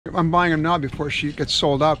I'm buying them now before she gets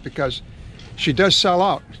sold out, because she does sell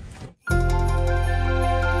out.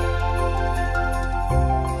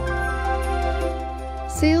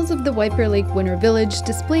 Sales of the White Bear Lake Winter Village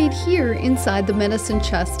displayed here inside the medicine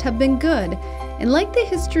chest have been good, and like the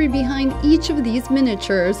history behind each of these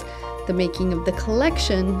miniatures, the making of the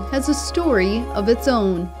collection has a story of its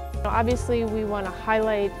own. Obviously, we want to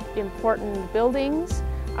highlight important buildings,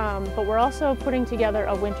 but we're also putting together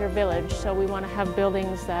a winter village, so we want to have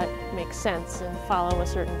buildings that make sense and follow a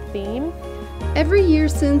certain theme. Every year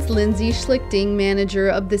since Lindsay Schlichting, manager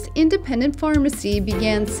of this independent pharmacy,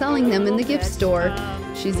 began selling them in the gift store,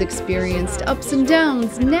 she's experienced ups and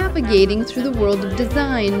downs navigating through the world of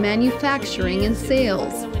design, manufacturing, and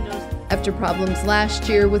sales. After problems last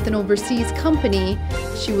year with an overseas company,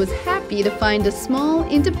 she was happy to find a small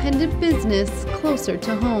independent business closer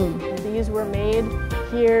to home. These were made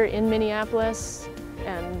here in Minneapolis,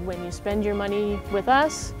 and when you spend your money with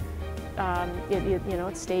us,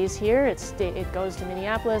 it stays here, it goes to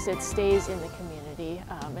Minneapolis, it stays in the community,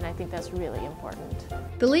 and I think that's really important.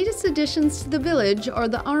 The latest additions to the village are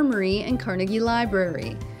the Armory and Carnegie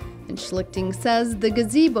Library. And Schlichting says the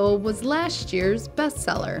gazebo was last year's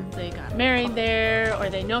bestseller. They got married there, or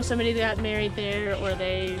they know somebody that got married there, or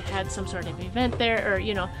they had some sort of event there, or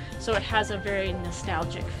so it has a very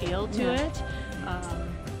nostalgic feel to it.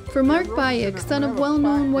 For Mark Bayek, son of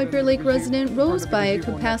well-known White Bear Lake resident Rose Bayek,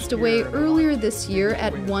 who passed away earlier this year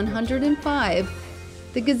at 105,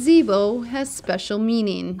 the gazebo has special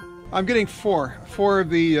meaning. I'm getting four of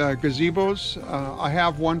the gazebos. I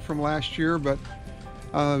have one from last year, but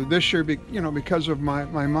this year, because of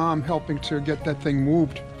my mom helping to get that thing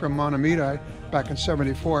moved from Montemita back in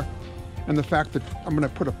 '74, and the fact that I'm going to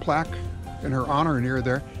put a plaque in her honor near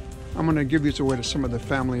there, I'm going to give these away to some of the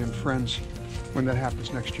family and friends when that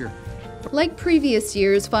happens next year. Like previous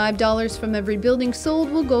years, $5 from every building sold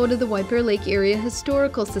will go to the White Bear Lake Area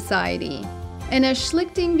Historical Society. And as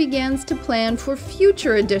Schlichting begins to plan for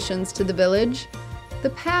future additions to the village,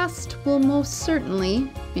 the past will most certainly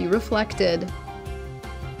be reflected.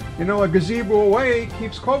 A gazebo away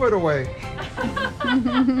keeps COVID away.